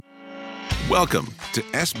Welcome to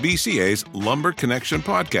SBCA's Lumber Connection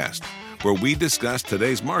podcast, where we discuss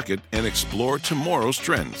today's market and explore tomorrow's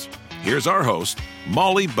trends. Here's our host,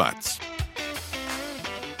 Molly Butts.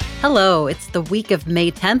 Hello, it's the week of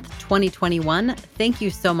May 10th, 2021. Thank you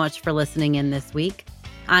so much for listening in this week.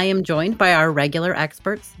 I am joined by our regular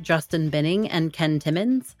experts, Justin Binning and Ken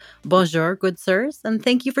Timmons. Bonjour, good sirs, and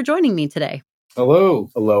thank you for joining me today. Hello.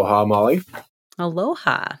 Aloha, Molly.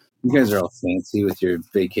 Aloha. You guys are all fancy with your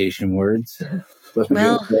vacation words.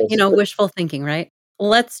 Well, wishful thinking, right?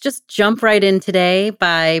 Let's just jump right in today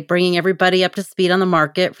by bringing everybody up to speed on the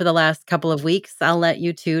market for the last couple of weeks. I'll let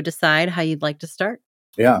you two decide how you'd like to start.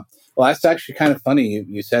 Yeah. Well, that's actually kind of funny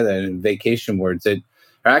you said that in vacation words. It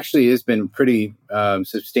actually has been pretty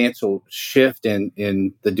substantial shift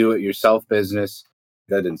in the do-it-yourself business.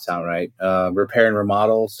 That didn't sound right. Repair and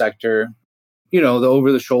remodel sector, the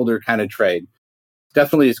over-the-shoulder kind of trade.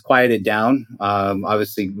 Definitely has quieted down,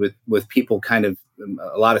 obviously, with people kind of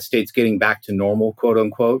a lot of states getting back to normal, quote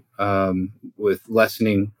unquote, with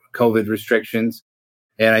lessening COVID restrictions.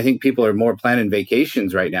 And I think people are more planning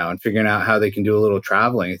vacations right now and figuring out how they can do a little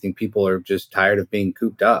traveling. I think people are just tired of being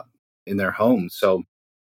cooped up in their homes. So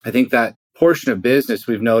I think that portion of business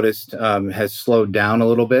we've noticed has slowed down a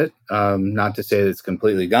little bit. Not to say that it's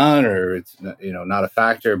completely gone or it's not a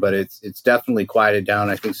factor, but it's definitely quieted down.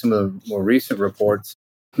 I think some of the more recent reports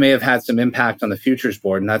may have had some impact on the futures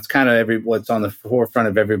board, and that's kind of what's on the forefront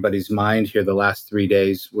of everybody's mind here the last 3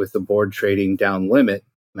 days with the board trading down limit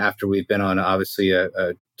after we've been on obviously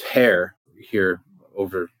a tear here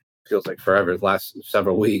over feels like forever the last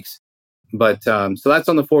several weeks. But so that's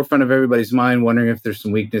on the forefront of everybody's mind, wondering if there's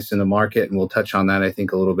some weakness in the market. And we'll touch on that, I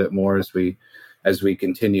think, a little bit more as we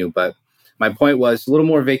continue. But my point was a little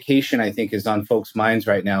more vacation, I think, is on folks' minds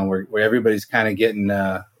right now, where everybody's kind of getting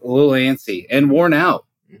a little antsy and worn out,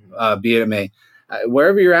 be it may.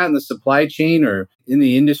 Wherever you're at in the supply chain or in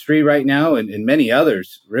the industry right now, and many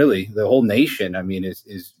others, really, the whole nation, I mean,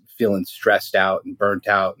 is feeling stressed out and burnt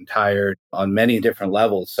out and tired on many different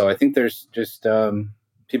levels. So I think there's just...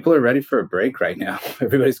 people are ready for a break right now.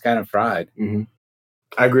 Everybody's kind of fried. Mm-hmm.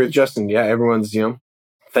 I agree with Justin. Yeah, everyone's,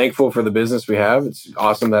 thankful for the business we have. It's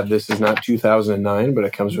awesome that this is not 2009, but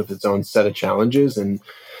it comes with its own set of challenges. And,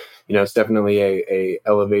 it's definitely a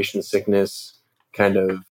elevation sickness kind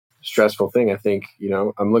of stressful thing. I think,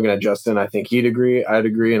 I'm looking at Justin. I think he'd agree. I'd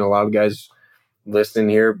agree. And a lot of guys listening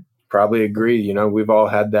here probably agree. We've all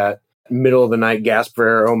had that middle of the night gasp for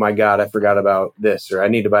air. Oh my God, I forgot about this, or I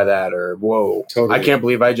need to buy that, or whoa, totally. I can't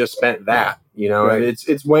believe I just spent that. Right.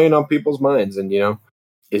 It's weighing on people's minds. And,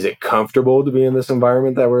 is it comfortable to be in this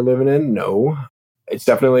environment that we're living in? No, it's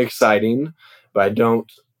definitely exciting, but I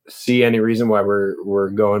don't see any reason why we're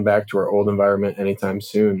going back to our old environment anytime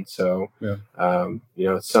soon. So,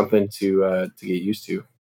 it's something to get used to.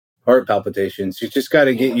 Heart palpitations. You just got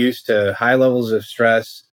to get used to high levels of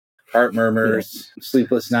stress, heart murmurs,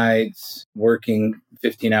 sleepless nights, working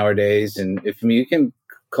 15-hour days. And if you can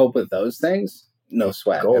cope with those things, no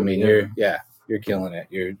sweat. Gold, you're killing it.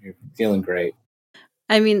 You're feeling great.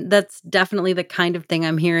 I mean, that's definitely the kind of thing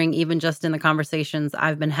I'm hearing, even just in the conversations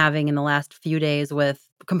I've been having in the last few days with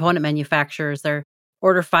component manufacturers. Their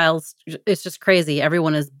order files, it's just crazy.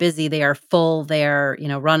 Everyone is busy. They are full. They are,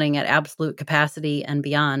 running at absolute capacity and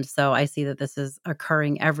beyond. So I see that this is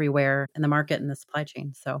occurring everywhere in the market and the supply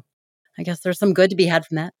chain. So I guess there's some good to be had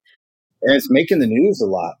from that. And it's making the news a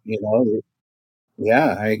lot,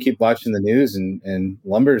 Yeah, I keep watching the news and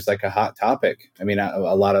lumber is like a hot topic. I mean,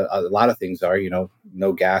 a lot of things are,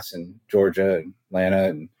 no gas in Georgia and Atlanta.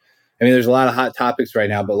 And there's a lot of hot topics right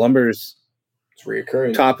now, but lumber's it's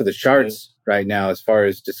reoccurring. Top of the charts right now as far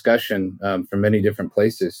as discussion from many different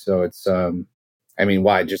places. So it's,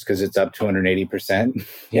 why? Just because it's up 280%?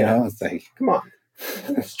 It's like, come on.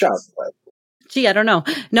 It's just like, gee, I don't know.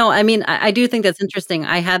 No, I do think that's interesting.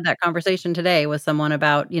 I had that conversation today with someone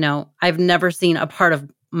about, I've never seen a part of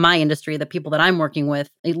my industry, the people that I'm working with,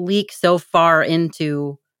 leak so far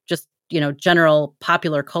into just, general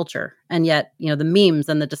popular culture. And yet, the memes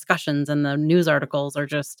and the discussions and the news articles are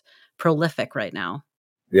just prolific right now.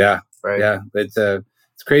 Yeah. Right. Yeah.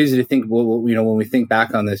 It's crazy to think, when we think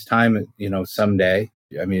back on this time, someday,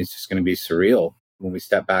 it's just going to be surreal when we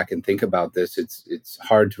step back and think about this. It's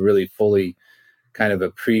hard to really fully kind of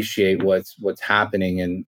appreciate what's happening.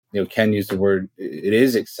 And, Ken used the word, it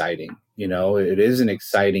is exciting, it is an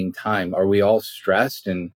exciting time. Are we all stressed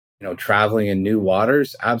and, traveling in new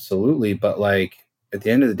waters? Absolutely. But at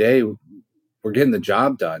the end of the day, we're getting the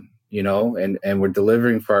job done, and we're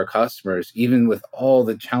delivering for our customers, even with all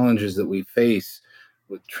the challenges that we face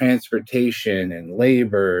with transportation and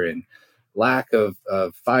labor and lack of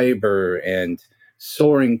fiber and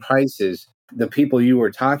soaring prices. the people you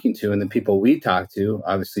were talking to and the people we talk to,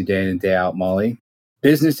 obviously day in and day out, Molly,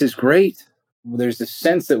 business is great. There's a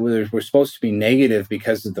sense that we're supposed to be negative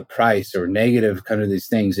because of the price or negative kind of these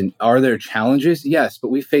things. And are there challenges? Yes, but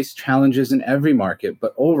we face challenges in every market.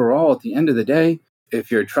 But overall, at the end of the day,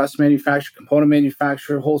 if you're a truss manufacturer, component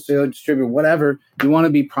manufacturer, wholesaler, distributor, whatever, you want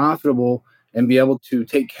to be profitable and be able to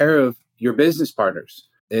take care of your business partners.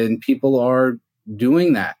 And people are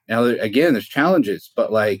doing that. Now, again, there's challenges,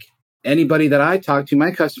 but like anybody that I talk to,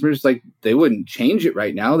 my customers, like they wouldn't change it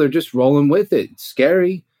right now. They're just rolling with it. It's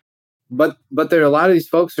scary. But there are a lot of these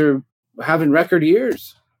folks are having record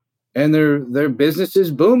years and their business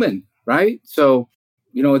is booming, right? So,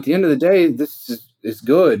 at the end of the day, this is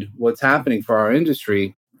good what's happening for our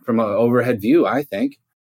industry from an overhead view, I think.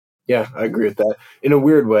 Yeah, I agree with that. In a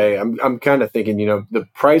weird way, I'm kind of thinking, the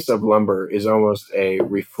price of lumber is almost a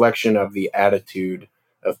reflection of the attitude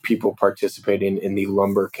of people participating in the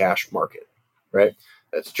lumber cash market, right?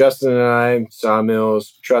 That's Justin and I,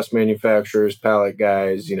 sawmills, truss manufacturers, pallet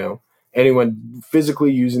guys, anyone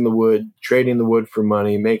physically using the wood, trading the wood for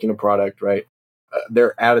money, making a product, right?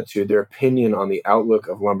 Their attitude, their opinion on the outlook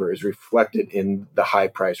of lumber is reflected in the high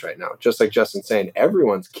price right now. Just like Justin's saying,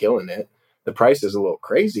 everyone's killing it. The price is a little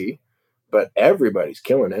crazy, but everybody's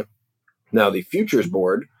killing it. Now, the futures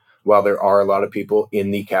board, while there are a lot of people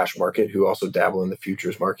in the cash market who also dabble in the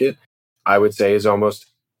futures market, I would say is almost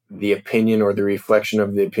the opinion or the reflection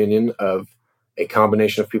of the opinion of a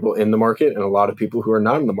combination of people in the market and a lot of people who are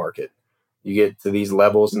not in the market. You get to these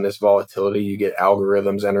levels and this volatility, you get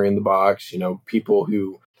algorithms entering the box, people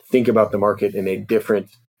who think about the market in a different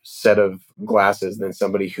set of glasses than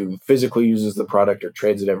somebody who physically uses the product or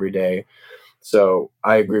trades it every day. So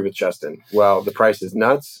I agree with Justin. Well, the price is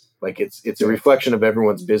nuts. Like it's a reflection of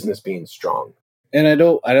everyone's business being strong. And I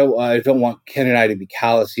don't want Ken and I to be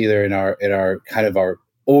callous either in our kind of our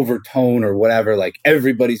overtone or whatever, like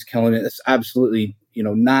everybody's killing it. It's absolutely,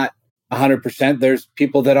 not 100%. There's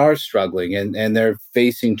people that are struggling and they're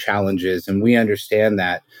facing challenges, and we understand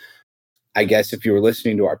that. I guess if you were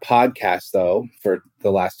listening to our podcast, though, for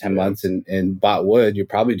the last 10 months and bought wood, you're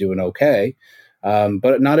probably doing okay.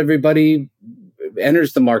 But not everybody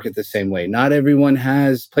enters the market the same way. Not everyone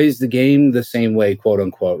plays the game the same way, quote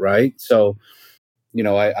unquote, right? So,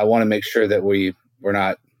 I want to make sure that we're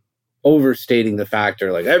not overstating the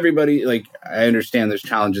factor. Like everybody, like I understand there's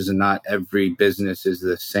challenges and not every business is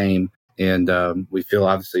the same. And we feel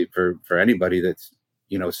obviously for anybody that's,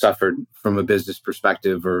 suffered from a business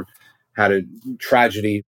perspective or had a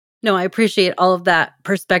tragedy. No, I appreciate all of that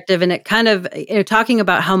perspective. And it kind of, talking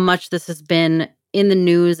about how much this has been in the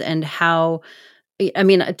news and how,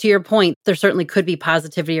 to your point, there certainly could be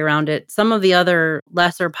positivity around it. Some of the other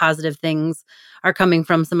lesser positive things are coming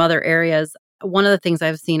from some other areas. One of the things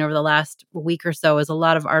I've seen over the last week or so is a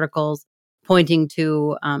lot of articles pointing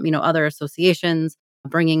to, other associations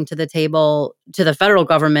bringing to the table to the federal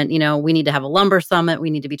government, we need to have a lumber summit. We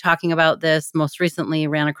need to be talking about this. Most recently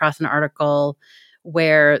ran across an article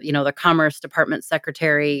where, the Commerce Department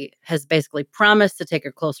secretary has basically promised to take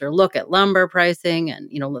a closer look at lumber pricing and,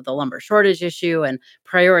 the lumber shortage issue and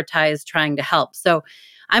prioritize trying to help. So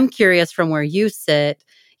I'm curious from where you sit,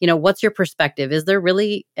 what's your perspective? Is there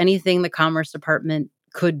really anything the Commerce Department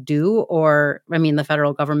could do or, the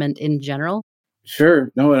federal government in general?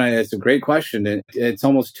 Sure. No, and it's a great question. It's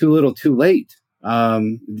almost too little too late.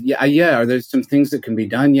 Yeah. Are there some things that can be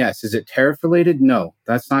done? Yes. Is it tariff related? No,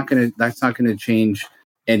 that's not going to change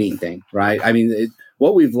anything. Right.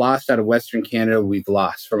 What we've lost out of Western Canada, we've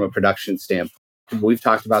lost from a production standpoint. We've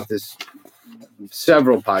talked about this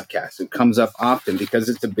several podcasts. It comes up often because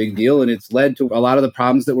it's a big deal and it's led to a lot of the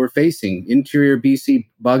problems that we're facing. Interior BC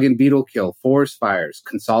bug and beetle kill, forest fires,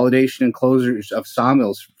 consolidation and closures of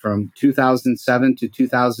sawmills from 2007 to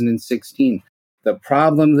 2016. The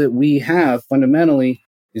problem that we have fundamentally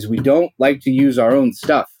is we don't like to use our own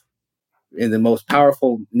stuff in the most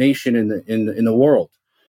powerful nation in the world.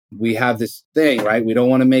 We have this thing, right? We don't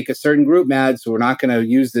want to make a certain group mad, so we're not going to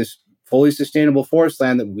use this fully sustainable forest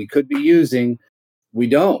land that we could be using. We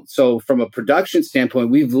don't. So from a production standpoint,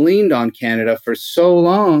 we've leaned on Canada for so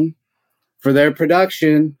long for their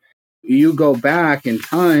production. You go back in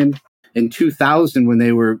time in 2000 when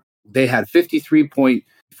they had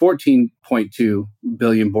 14.2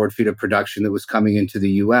 billion board feet of production that was coming into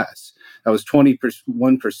the U.S. That was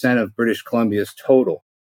 21% of British Columbia's total.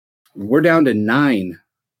 We're down to 9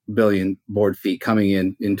 billion board feet coming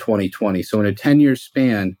in 2020. So in a 10-year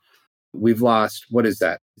span, we've lost, what is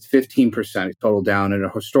that? It's 15% total down in a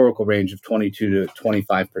historical range of 22 to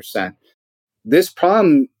 25%. This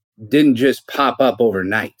problem didn't just pop up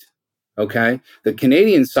overnight, okay? The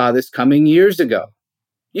Canadians saw this coming years ago.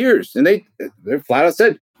 years. And they're flat out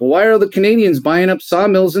said, well, why are the Canadians buying up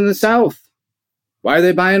sawmills in the South? Why are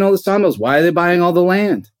they buying all the sawmills? Why are they buying all the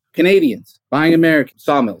land? Canadians buying American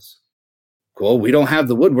sawmills. Cool. We don't have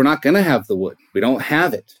the wood. We're not going to have the wood. We don't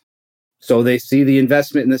have it. So they see the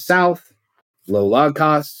investment in the South, low log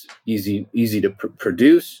costs, easy to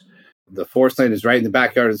produce. The forest land is right in the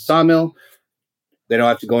backyard of the sawmill. They don't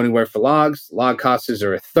have to go anywhere for logs. Log costs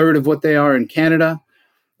are a third of what they are in Canada.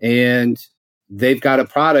 And they've got a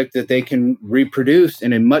product that they can reproduce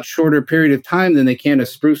in a much shorter period of time than they can a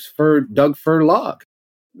spruce fir, Doug fir log.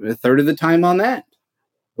 A third of the time on that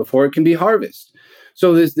before it can be harvested.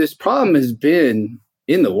 So this problem has been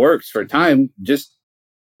in the works for a time. Just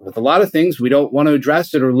with a lot of things, we don't want to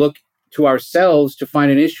address it or look to ourselves to find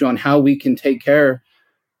an issue on how we can take care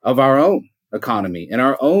of our own economy and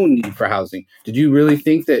our own need for housing. Did you really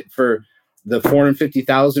think that for the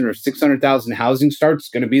 450,000 or 600,000 housing starts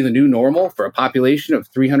going to be the new normal for a population of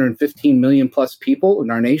 315 million plus people in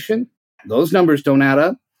our nation? Those numbers don't add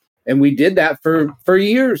up. And we did that for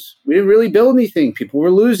years. We didn't really build anything. People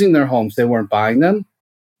were losing their homes. They weren't buying them.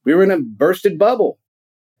 We were in a bursted bubble.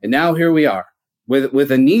 And now here we are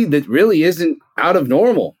with a need that really isn't out of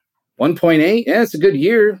normal. 1.8, yeah, it's a good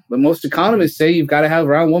year. But most economists say you've got to have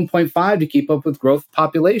around 1.5 to keep up with growth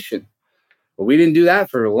population. But we didn't do that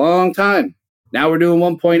for a long time. Now we're doing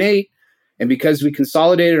 1.8. And because we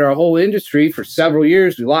consolidated our whole industry for several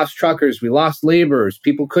years, we lost truckers, we lost laborers.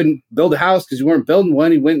 People couldn't build a house because we weren't building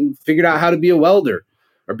one. He went and figured out how to be a welder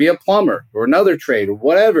or be a plumber or another trade or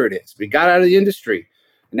whatever it is. We got out of the industry.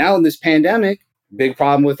 And now in this pandemic, big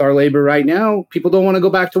problem with our labor right now, people don't want to go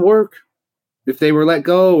back to work. If they were let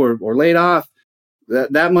go or laid off,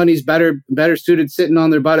 that money's better suited sitting on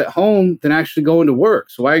their butt at home than actually going to work.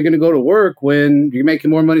 So why are you going to go to work when you're making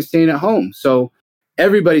more money staying at home? So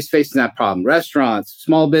everybody's facing that problem. Restaurants,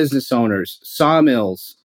 small business owners,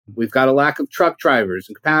 sawmills. We've got a lack of truck drivers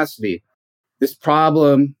and capacity. This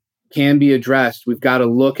problem can be addressed. We've got to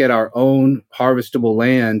look at our own harvestable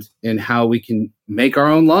land and how we can make our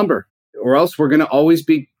own lumber, or else we're going to always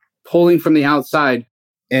be pulling from the outside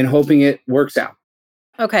and hoping it works out.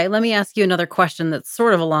 Okay, let me ask you another question that's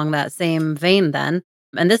sort of along that same vein then.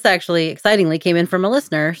 And this actually excitingly came in from a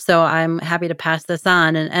listener, so I'm happy to pass this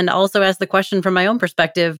on and also ask the question from my own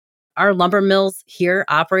perspective. Are lumber mills here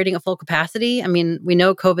operating at full capacity? I mean, we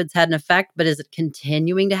know COVID's had an effect, but is it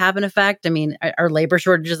continuing to have an effect? I mean, are labor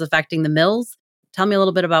shortages affecting the mills? Tell me a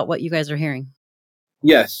little bit about what you guys are hearing.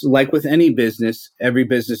 Yes, like with any business, every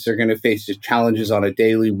business are going to face challenges on a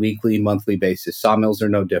daily, weekly, monthly basis. Sawmills are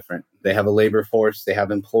no different. They have a labor force. They have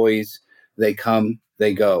employees. They come,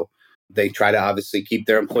 they go. They try to obviously keep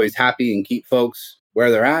their employees happy and keep folks where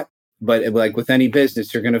they're at. But like with any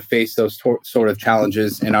business, you're going to face those sort of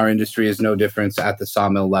challenges. And our industry is no different at the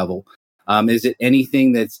sawmill level. Is it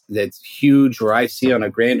anything that's huge or I see on a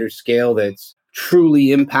grander scale that's truly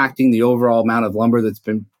impacting the overall amount of lumber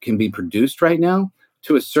can be produced right now?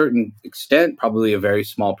 To a certain extent, probably a very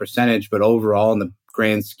small percentage, but overall in the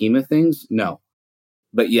grand scheme of things, no.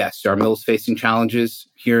 But yes, are mills facing challenges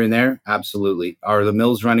here and there? Absolutely. Are the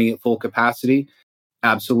mills running at full capacity?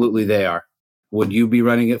 Absolutely they are. Would you be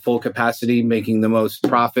running at full capacity, making the most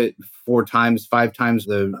profit 4 times, 5 times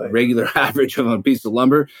the regular average of a piece of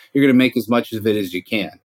lumber? You're going to make as much of it as you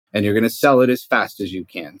can, and you're going to sell it as fast as you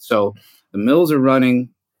can. So the mills are running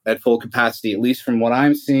at full capacity, at least from what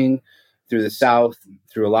I'm seeing, through the South,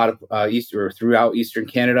 through a lot of throughout Eastern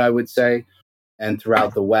Canada, I would say, and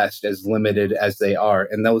throughout the West, as limited as they are.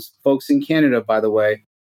 And those folks in Canada, by the way,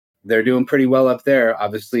 they're doing pretty well up there.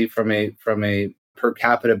 Obviously, from a per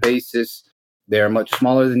capita basis, they are much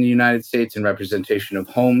smaller than the United States in representation of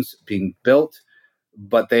homes being built,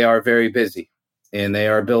 but they are very busy and they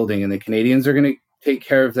are building. And the Canadians are going to take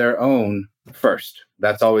care of their own first.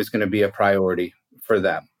 That's always going to be a priority for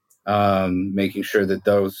them. Making sure that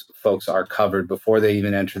those folks are covered before they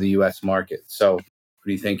even enter the U.S. market. So what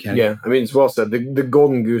do you think, Ken? Yeah, I mean, it's well said. The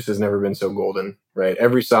golden goose has never been so golden, right?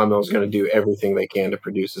 Every sawmill is going to do everything they can to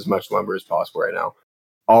produce as much lumber as possible right now.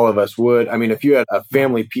 All of us would. I mean, if you had a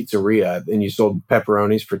family pizzeria and you sold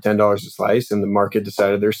pepperonis for $10 a slice and the market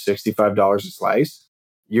decided they're $65 a slice,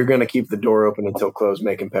 you're going to keep the door open until close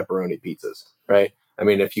making pepperoni pizzas, right? I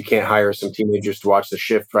mean, if you can't hire some teenagers to watch the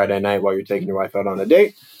shift Friday night while you're taking your wife out on a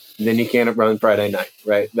date, then you can't run Friday night,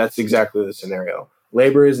 right? That's exactly the scenario.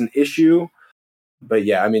 Labor is an issue, but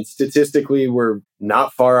yeah, I mean, statistically, we're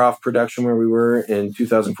not far off production where we were in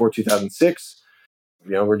 2004, 2006.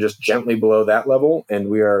 You know, we're just gently below that level, and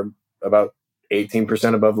we are about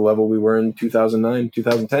 18% above the level we were in 2009,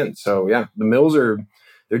 2010. So yeah, the mills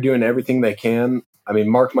they're doing everything they can. I mean,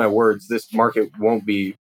 mark my words, this market won't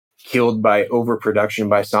be killed by overproduction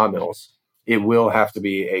by sawmills, it will have to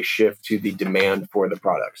be a shift to the demand for the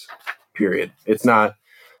products, period. It's not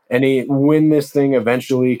when this thing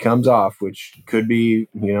eventually comes off, which could be,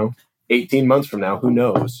 18 months from now, who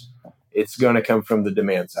knows? It's going to come from the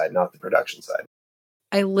demand side, not the production side.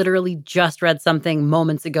 I literally just read something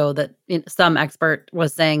moments ago that some expert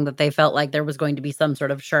was saying that they felt like there was going to be some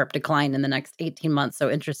sort of sharp decline in the next 18 months. So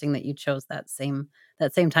interesting that you chose that same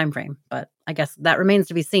time frame. But I guess that remains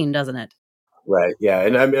to be seen, doesn't it? Right. Yeah.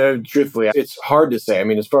 And I mean, truthfully, it's hard to say. I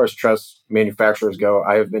mean, as far as truss manufacturers go,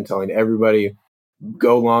 I have been telling everybody,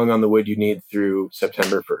 go long on the wood you need through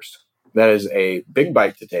September 1st. That is a big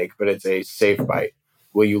bite to take, but it's a safe bite.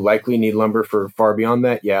 Will you likely need lumber for far beyond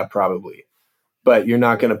that? Yeah, probably. But you're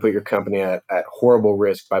not going to put your company at horrible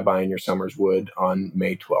risk by buying your summer's wood on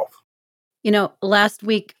May 12th. Last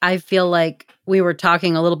week, I feel like we were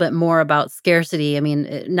talking a little bit more about scarcity. I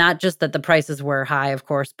mean, not just that the prices were high, of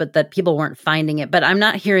course, but that people weren't finding it. But I'm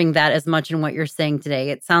not hearing that as much in what you're saying today.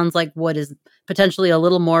 It sounds like wood is potentially a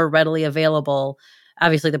little more readily available.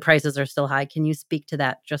 Obviously, the prices are still high. Can you speak to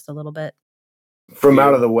that just a little bit? From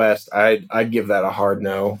out of the West, I'd give that a hard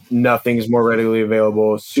no. Nothing's more readily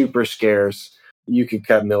available, super scarce. You could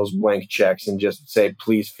cut mills blank checks and just say,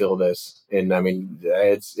 please fill this. And I mean,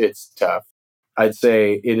 it's tough. I'd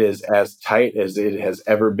say it is as tight as it has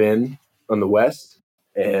ever been on the West.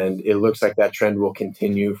 And it looks like that trend will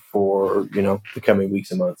continue for, the coming weeks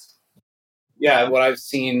and months. Yeah, what I've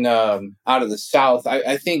seen out of the South,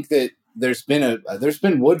 I think that there's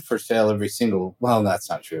been wood for sale that's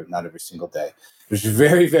not true, not every single day. There's a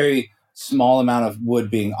very, very small amount of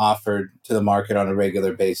wood being offered to the market on a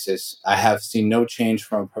regular basis. I have seen no change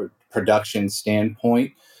from a production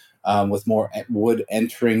standpoint with more wood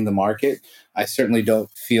entering the market. I certainly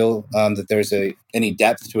don't feel that there's any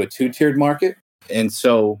depth to a two-tiered market. And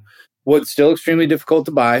so wood's still extremely difficult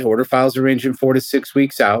to buy. Order files are ranging 4 to 6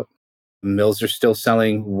 weeks out. Mills are still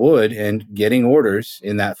selling wood and getting orders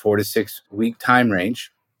in that 4 to 6 week time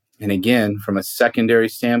range. And again, from a secondary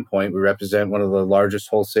standpoint, we represent one of the largest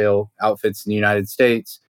wholesale outfits in the United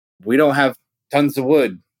States. We don't have tons of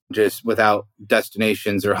wood just without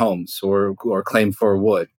destinations or homes or claim for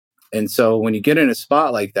wood. And so when you get in a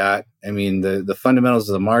spot like that, I mean, the fundamentals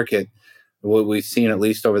of the market, what we've seen at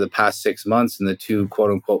least over the past 6 months in the two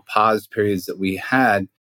quote unquote paused periods that we had,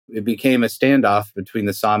 it became a standoff between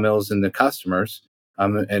the sawmills and the customers.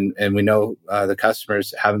 And we know the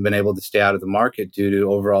customers haven't been able to stay out of the market due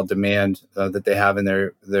to overall demand that they have in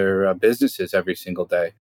their businesses every single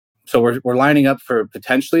day. So we're lining up for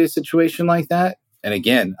potentially a situation like that. And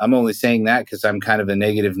again, I'm only saying that because I'm kind of a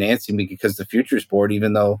negative Nancy because the futures board,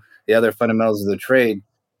 even though the other fundamentals of the trade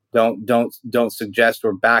don't suggest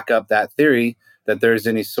or back up that theory that there's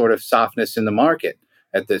any sort of softness in the market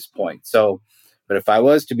at this point. So, but if I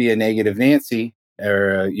was to be a negative Nancy,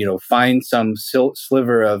 or find some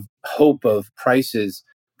sliver of hope of prices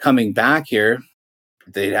coming back here,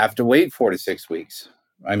 they'd have to wait 4 to 6 weeks.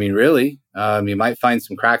 I mean, really, you might find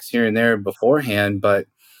some cracks here and there beforehand, but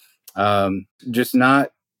just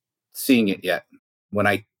not seeing it yet. When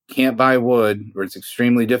I can't buy wood, or it's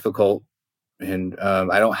extremely difficult, and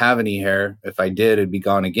I don't have any hair. If I did, it'd be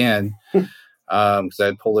gone again because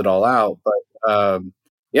I'd pull it all out. But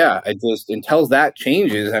yeah, until that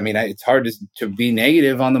changes, I mean, it's hard to be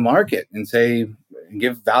negative on the market and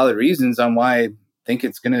give valid reasons on why I think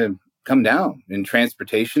it's going to come down. And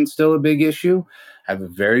transportation's still a big issue.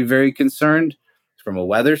 I'm very, very concerned from a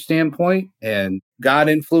weather standpoint, and God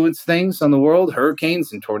influenced things on the world,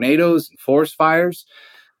 hurricanes and tornadoes and forest fires.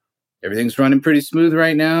 Everything's running pretty smooth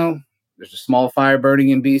right now. There's a small fire burning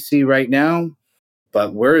in BC right now.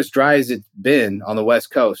 But we're as dry as it's been on the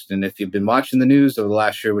West Coast. And if you've been watching the news over the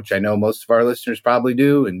last year, which I know most of our listeners probably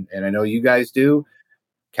do, and I know you guys do,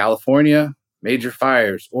 California, major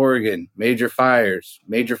fires, Oregon, major fires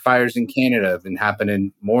in Canada have been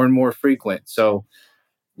happening more and more frequent. So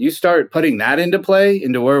you start putting that into play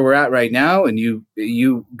into where we're at right now, and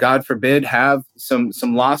you God forbid, have some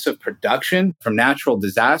loss of production from natural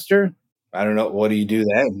disaster. I don't know. What do you do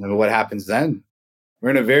then? I mean, what happens then?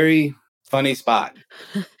 We're in a very funny spot.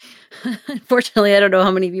 Fortunately, I don't know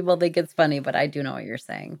how many people think it's funny, but I do know what you're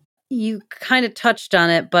saying. You kind of touched on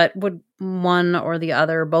it, but would one or the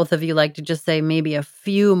other, both of you, like to just say maybe a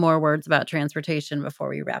few more words about transportation before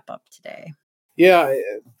we wrap up today? Yeah,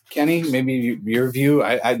 Kenny, maybe your view.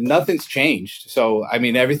 Nothing's changed. So, I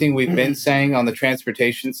mean, everything we've been saying on the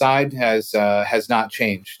transportation side has not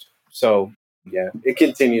changed. So, yeah, it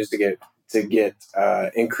continues to get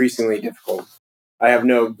increasingly difficult. I have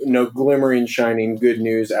no glimmering, shining good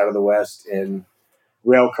news out of the West in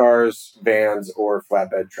rail cars, vans, or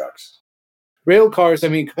flatbed trucks. Rail cars, I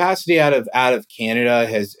mean, capacity out of Canada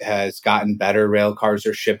has gotten better. Rail cars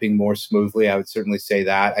are shipping more smoothly. I would certainly say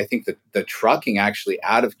that. I think the trucking actually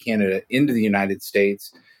out of Canada into the United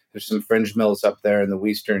States, there's some fringe mills up there in the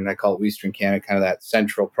Western, I call it Western Canada, kind of that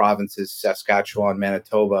central provinces, Saskatchewan,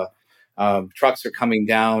 Manitoba. Trucks are coming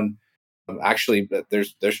down. Actually,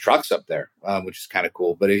 there's trucks up there, which is kind of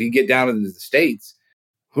cool. But if you get down into the States,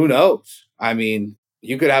 who knows? I mean,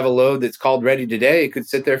 you could have a load that's called ready today. It could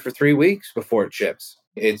sit there for 3 weeks before it ships.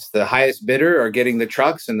 It's the highest bidder are getting the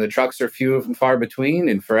trucks, and the trucks are few and far between.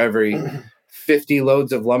 And for every 50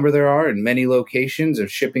 loads of lumber there are in many locations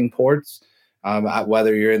of shipping ports,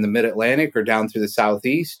 whether you're in the mid-Atlantic or down through the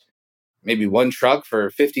Southeast, maybe one truck for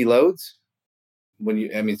 50 loads.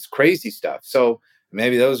 It's crazy stuff. So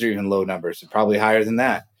maybe those are even low numbers, probably higher than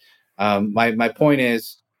that. My point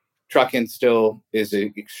is, trucking still is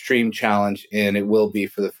an extreme challenge, and it will be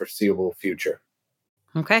for the foreseeable future.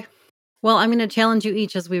 Okay. Well, I'm going to challenge you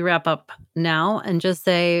each as we wrap up now and just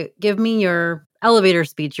say, give me your elevator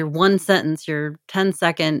speech, your one sentence, your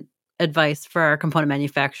 10-second advice for our component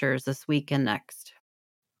manufacturers this week and next.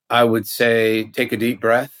 I would say take a deep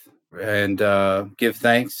breath and give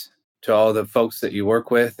thanks to all the folks that you work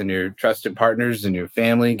with and your trusted partners and your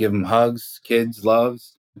family. Give them hugs, kids,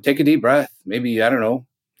 loves. Take a deep breath. Maybe, I don't know,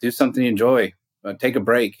 do something you enjoy. Take a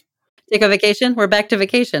break. Take a vacation? We're back to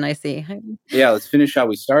vacation, I see. Yeah, let's finish how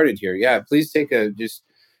we started here. Yeah, please take just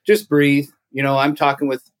breathe. You know, I'm talking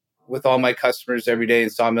with all my customers every day in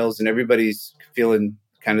sawmills, and everybody's feeling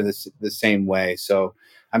kind of the same way. So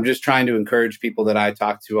I'm just trying to encourage people that I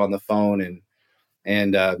talk to on the phone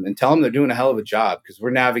and tell them they're doing a hell of a job, because we're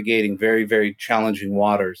navigating very, very challenging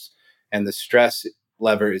waters, and the stress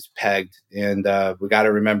lever is pegged, and we got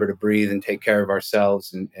to remember to breathe and take care of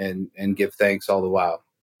ourselves and give thanks all the while.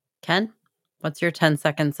 Ken, what's your 10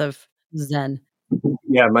 seconds of Zen?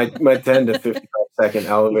 Yeah, my 10 to 55 second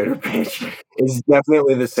elevator pitch is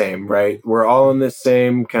definitely the same, right? We're all in this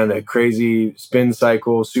same kind of crazy spin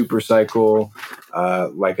cycle, super cycle.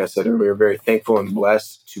 Like I said earlier, very thankful and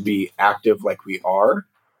blessed to be active like we are.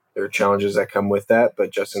 There are challenges that come with that,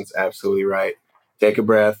 but Justin's absolutely right. Take a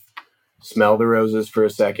breath. Smell the roses for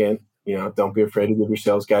a second. You know, don't be afraid to give your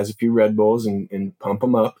sales guys a few Red Bulls and pump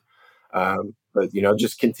them up. But, you know,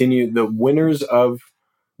 just continue. The winners of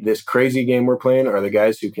this crazy game we're playing are the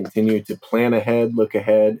guys who continue to plan ahead, look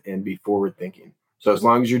ahead, and be forward thinking. So as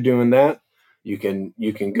long as you're doing that, you can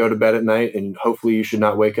go to bed at night, and hopefully you should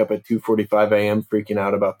not wake up at 2:45 a.m. freaking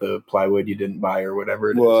out about the plywood you didn't buy or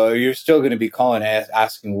whatever it is. Well, you're still going to be calling,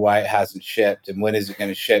 asking why it hasn't shipped and when is it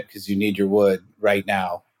going to ship, because you need your wood right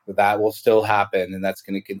now. That will still happen, and that's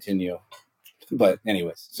going to continue. But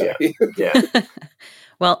anyways, sorry. Yeah.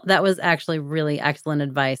 Well, that was actually really excellent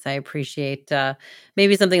advice. I appreciate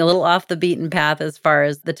maybe something a little off the beaten path as far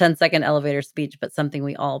as the 10-second elevator speech, but something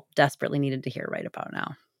we all desperately needed to hear right about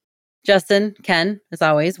now. Justin, Ken, as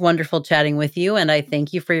always, wonderful chatting with you, and I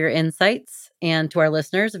thank you for your insights. And to our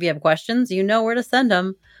listeners, if you have questions, you know where to send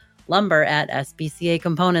them.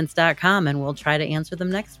 lumber@sbcacomponents.com, and we'll try to answer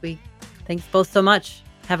them next week. Thanks both so much.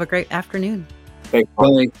 Have a great afternoon.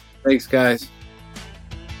 Thanks, guys.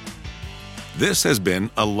 This has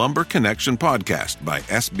been a Lumber Connection podcast by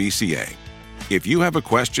SBCA. If you have a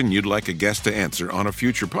question you'd like a guest to answer on a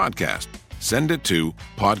future podcast, send it to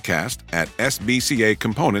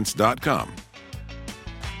podcast@sbcacomponents.com.